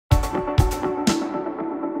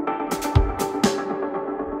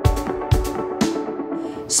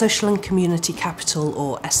Social and Community Capital,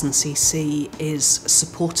 or S&CC, is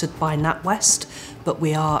supported by NatWest, but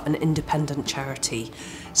we are an independent charity.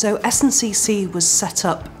 So S&CC was set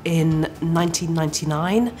up in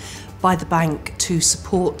 1999 by the bank to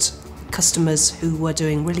support customers who were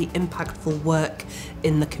doing really impactful work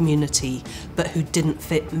in the community but who didn't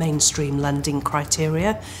fit mainstream lending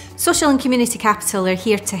criteria. Social and Community Capital are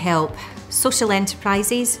here to help social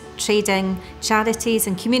enterprises, trading, charities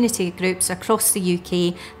and community groups across the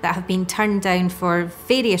UK that have been turned down for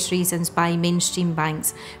various reasons by mainstream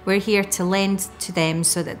banks. We're here to lend to them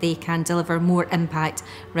so that they can deliver more impact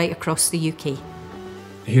right across the UK.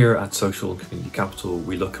 Here at Social and Community Capital,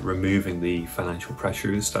 we look at removing the financial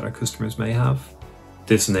pressures that our customers may have.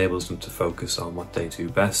 This enables them to focus on what they do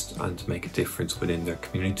best and to make a difference within their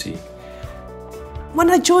community. When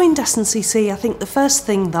I joined S&CC, I think the first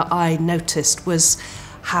thing that I noticed was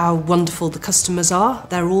how wonderful the customers are.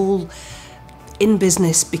 They're all in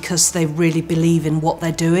business because they really believe in what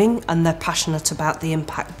they're doing and they're passionate about the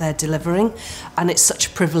impact they're delivering, and it's such a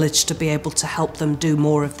privilege to be able to help them do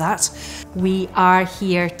more of that. We are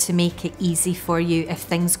here to make it easy for you if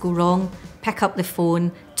things go wrong. Pick up the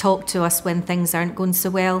phone, talk to us when things aren't going so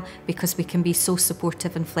well, because we can be so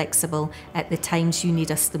supportive and flexible at the times you need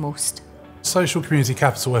us the most. Social Community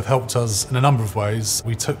Capital have helped us in a number of ways.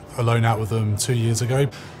 We took a loan out with them 2 years ago,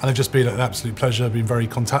 and they've just been an absolute pleasure, been very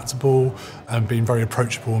contactable and been very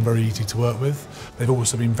approachable and very easy to work with. They've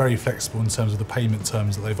also been very flexible in terms of the payment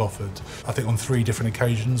terms that they've offered. I think on 3 different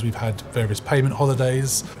occasions we've had various payment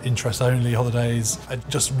holidays, interest-only holidays,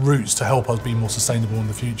 just routes to help us be more sustainable in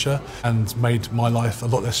the future, and made my life a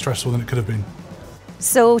lot less stressful than it could have been.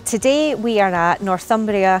 So today we are at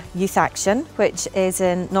Northumbria Youth Action, which is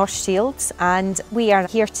in North Shields, and we are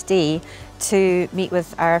here today to meet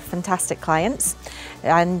with our fantastic clients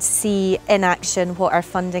and see in action what our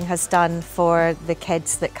funding has done for the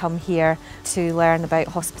kids that come here to learn about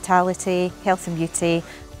hospitality, health and beauty.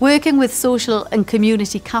 Working with Social and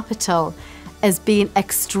Community Capital has been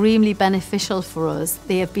extremely beneficial for us.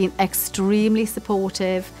 They have been extremely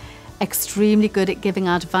supportive, extremely good at giving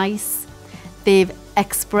advice. They've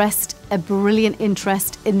expressed a brilliant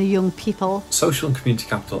interest in the young people. Social and Community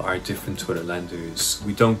Capital are different to other lenders.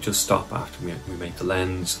 We don't just stop after we make the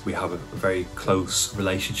lend. We have a very close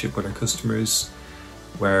relationship with our customers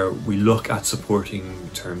where we look at supporting in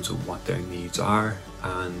terms of what their needs are,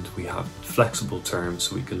 and we have flexible terms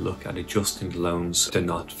so we can look at adjusting the loans to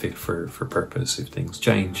not fit for purpose if things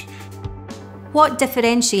change. What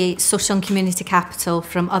differentiates Social and Community Capital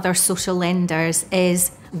from other social lenders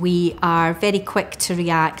is we are very quick to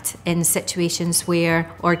react in situations where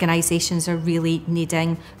organisations are really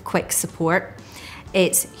needing quick support.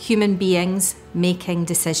 It's human beings making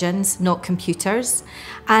decisions, not computers.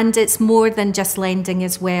 And it's more than just lending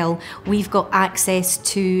as well. We've got access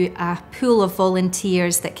to a pool of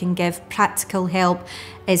volunteers that can give practical help.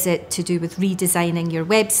 Is it to do with redesigning your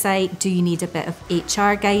website? Do you need a bit of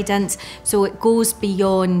HR guidance? So it goes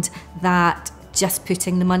beyond that, just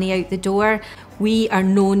putting the money out the door. We are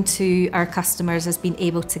known to our customers as being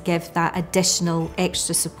able to give that additional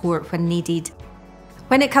extra support when needed.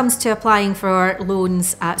 When it comes to applying for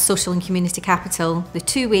loans at Social and Community Capital, the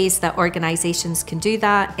 2 ways that organisations can do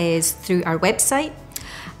that is through our website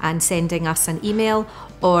and sending us an email,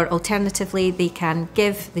 or alternatively they can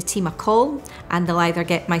give the team a call and they'll either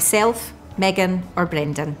get myself, Megan or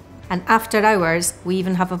Brendan. And after hours we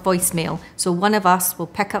even have a voicemail, so one of us will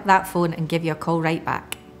pick up that phone and give you a call right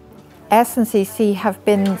back. S&CC have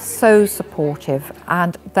been so supportive,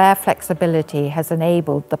 and their flexibility has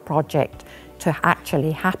enabled the project to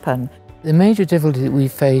actually happen. The major difficulty that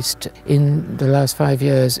we've faced in the last 5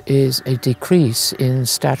 years is a decrease in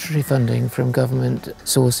statutory funding from government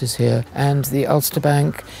sources here, and the Ulster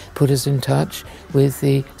Bank put us in touch with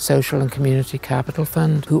the Social and Community Capital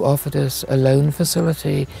Fund, who offered us a loan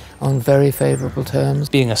facility on very favourable terms.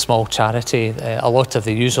 Being a small charity, a lot of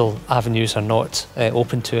the usual avenues are not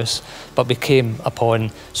open to us, but we came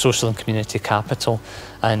upon Social and Community Capital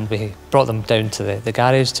and we brought them down to the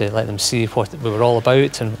garage to let them see what we were all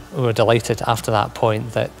about, and we were delighted after that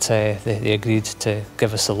point that they agreed to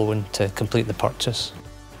give us a loan to complete the purchase.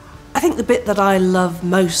 I think the bit that I love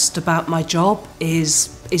most about my job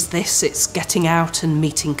is this. It's getting out and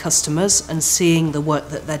meeting customers and seeing the work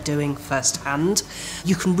that they're doing firsthand.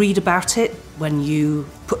 You can read about it when you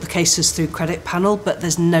put the cases through credit panel, but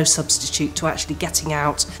there's no substitute to actually getting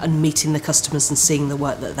out and meeting the customers and seeing the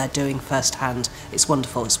work that they're doing firsthand. It's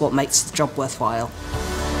wonderful. It's what makes the job worthwhile.